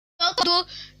So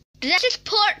this is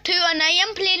part 2 and I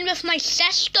am playing with my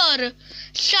sister,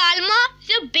 Salma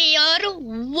the Bear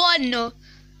 1.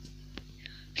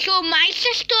 So my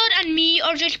sister and me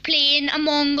are just playing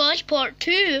Among Us part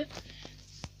 2.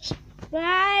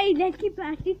 Right, let's keep it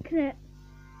a secret.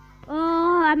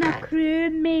 Oh, I'm a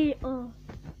crewmate. Oh.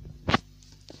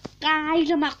 Guys,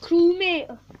 I'm a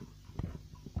crewmate.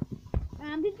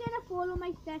 I'm just gonna follow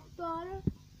my sister.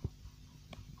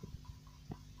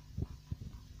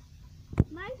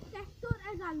 My sister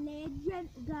is a legend,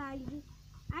 guys.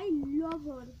 I love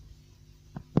her.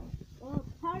 Oh,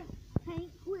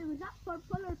 pink. Wait, was that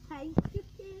purple or pink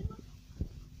just came?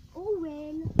 Oh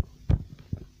well.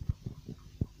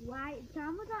 Why?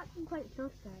 Sam was acting quite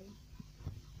sus, guys.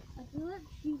 I feel like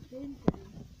she's doing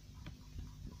things.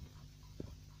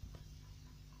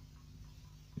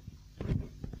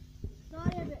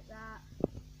 Sorry about that.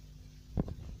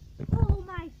 Oh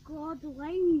my god,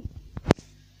 light.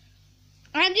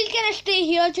 I'm just gonna stay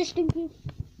here just in case.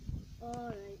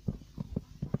 Alright.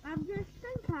 I'm just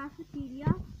in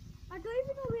cafeteria. I don't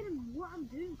even know what I'm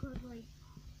doing because like.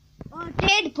 Oh,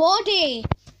 dead body.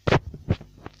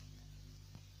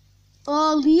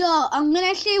 Oh, Leah, I'm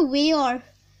gonna say where.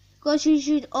 Because you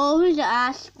should always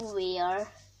ask where.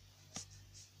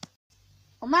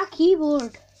 On my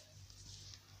keyboard.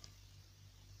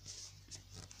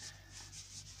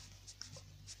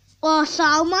 Oh,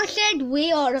 Salma said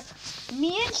where.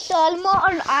 Me and Salma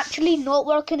are actually not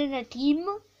working in a team.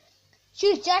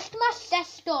 She's just my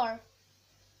sister.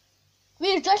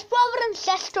 We're just brother and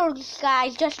sisters,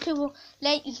 guys, just to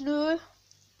let you know.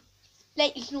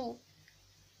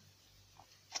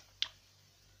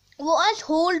 What is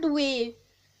hold way?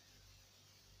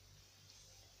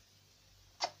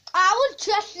 I was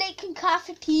just like in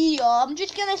cafeteria. I'm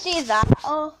just gonna say that.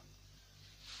 Oh.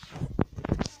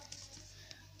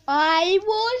 I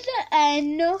was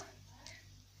in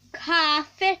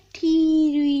cafeteria.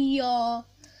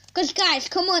 Cause guys,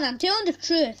 come on, I'm telling the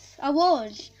truth. I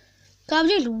was. I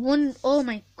was just one. Oh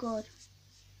my god.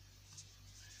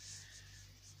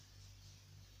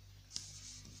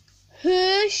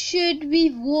 Who should we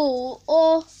vote?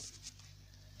 Or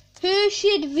who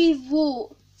should we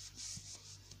vote?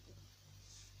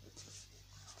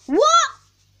 What?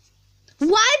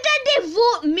 Why did they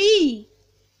vote me?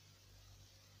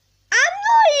 I'm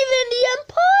not even the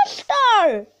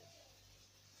imposter.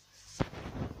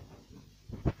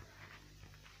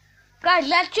 Guys,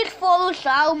 let's just follow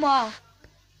Salma.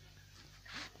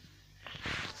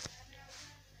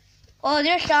 Oh,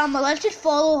 there's Salma. Let's just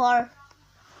follow her.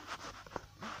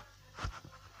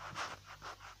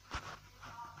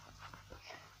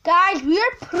 Guys,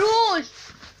 we're pros.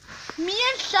 Me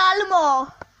and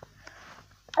Salma.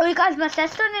 Oh, guys, my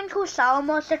sister named her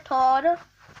Salma Satar.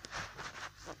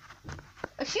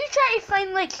 Is she trying to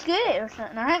find like Scooty or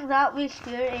something? I think that was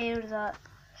Scooty or that.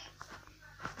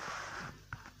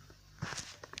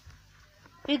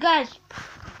 Hey guys.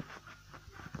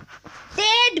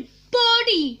 Dead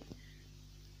body.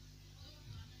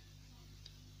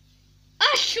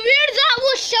 I swear that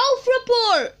was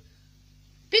self-report.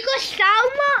 Because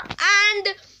Salma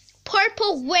and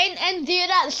Purple went in there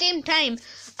at the same time.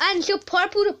 And so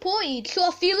Purple reported. So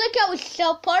I feel like it was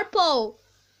Purple.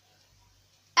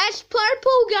 It's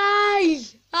Purple,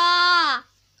 guys. Ah.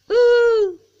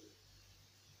 Ooh.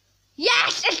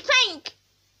 Yes, it's pink.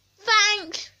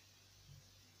 Thanks.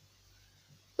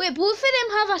 Wait, both of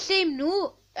them have the same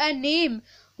name.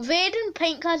 Red and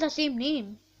pink has the same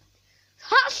name.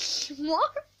 That's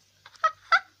smart.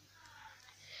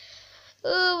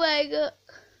 Oh my god.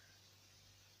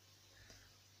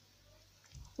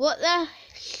 What the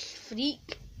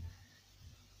freak?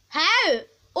 How?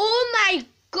 Oh my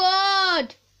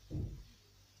god.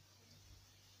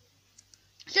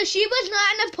 So she was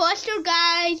not an imposter,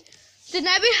 guys. So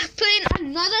now we're playing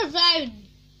another round.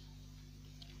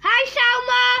 Hi,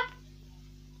 Salma.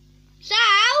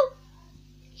 Salma.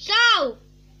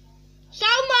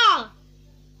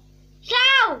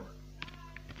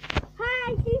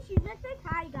 Hi, she just said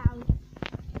hi, guys.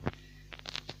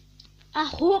 I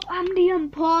hope I'm the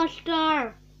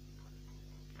imposter.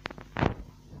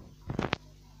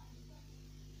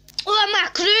 Oh, I'm a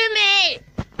crewmate.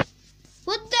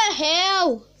 What the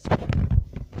hell?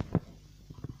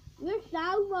 Where's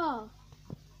Salma?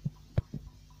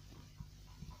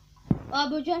 Oh,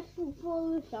 but just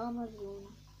follow Salma's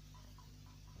room.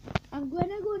 I'm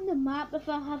gonna go on the map if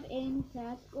I have any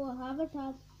task or have a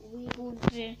task we're going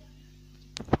to.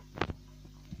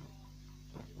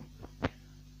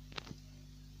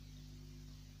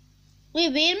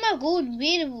 Wait, where am I going?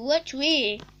 Which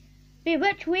way? Wait,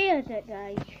 which way is it,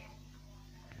 guys?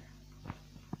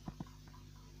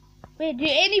 Wait, did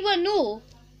anyone know?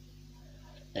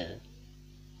 Dead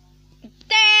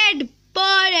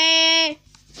body!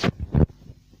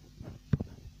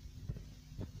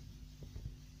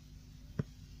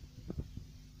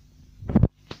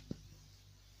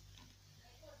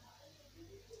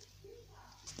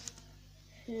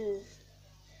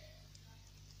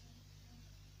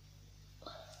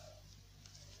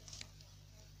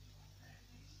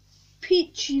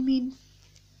 Peach, you mean?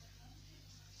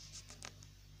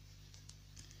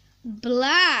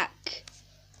 Black.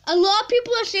 A lot of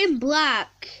people are saying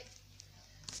black.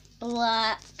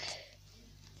 Black.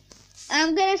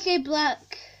 I'm gonna say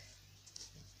black.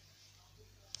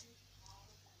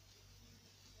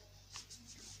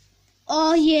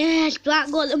 Oh yes,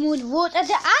 black got the most votes. Is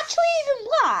it actually even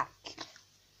black?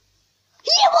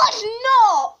 He was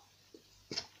not!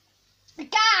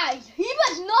 Guys, he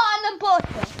was not an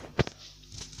imposter.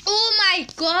 Oh my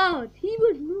god, he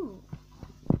was not.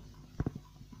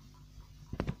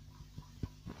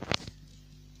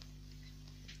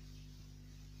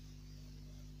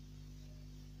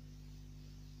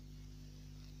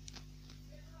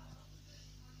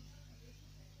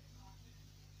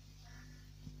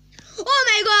 Oh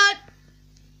my god.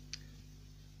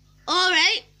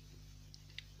 Alright.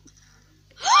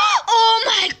 Oh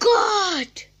my god.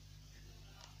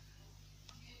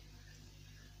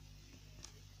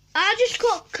 I just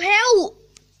got killed.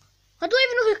 I don't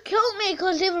even know who killed me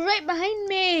because they were right behind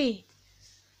me.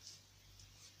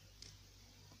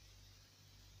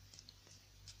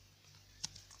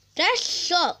 That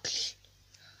sucks.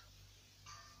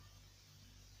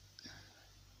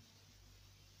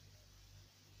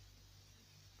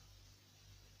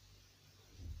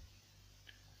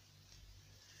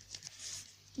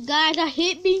 Guys, I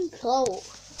hate being killed.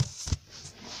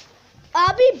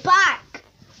 I'll be back.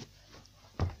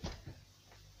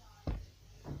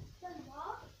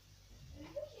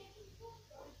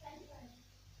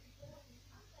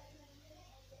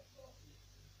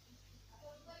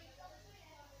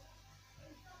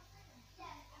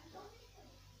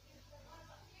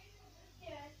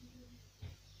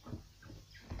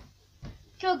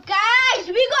 So guys,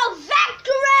 we got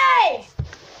victory!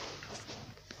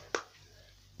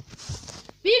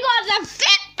 We got the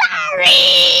victory!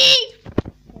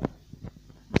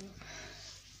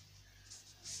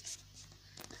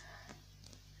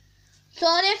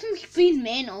 Sorry if I'm being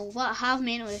mental, but I have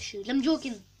mental issues. I'm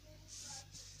joking.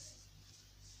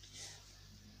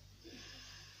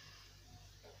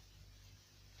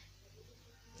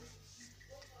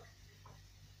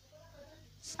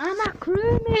 I'm a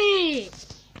crewmate!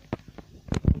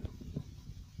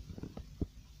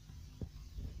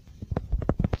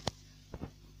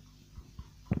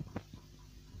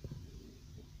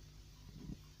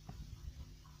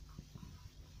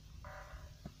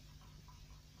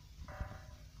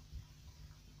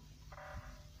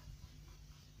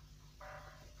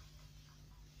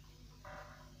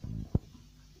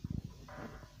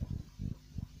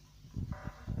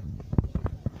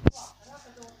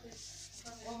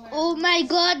 Oh my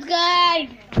god, guys!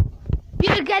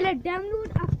 We're gonna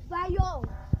download a file.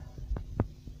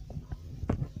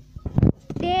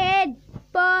 Dead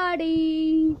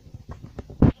body.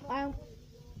 Well,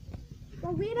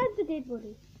 where is the dead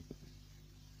body?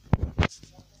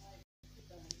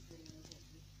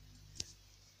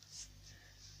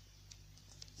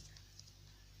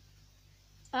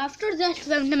 After this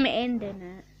round, I'm ending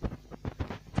it.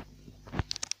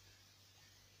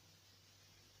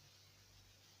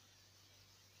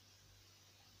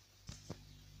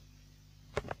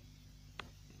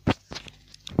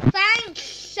 Thanks,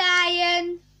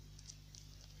 Cyan.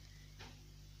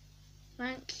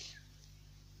 Thanks.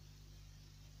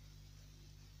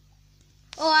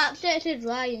 Oh, actually it said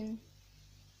Ryan.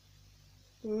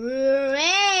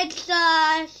 Red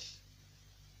sauce.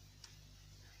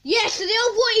 Yes, they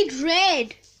all voted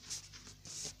red.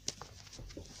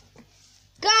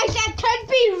 Guys, that could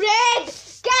be red.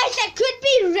 Guys, that could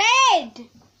be red.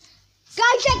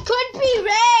 Guys, that could be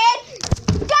red.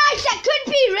 Guys, that could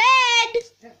be red.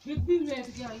 That could be red,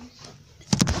 guys.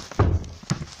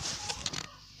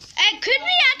 It could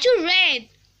be actual red.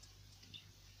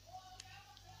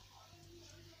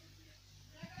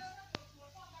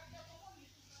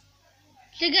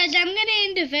 So guys, I'm gonna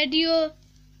end the video.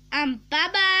 Bye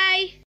bye.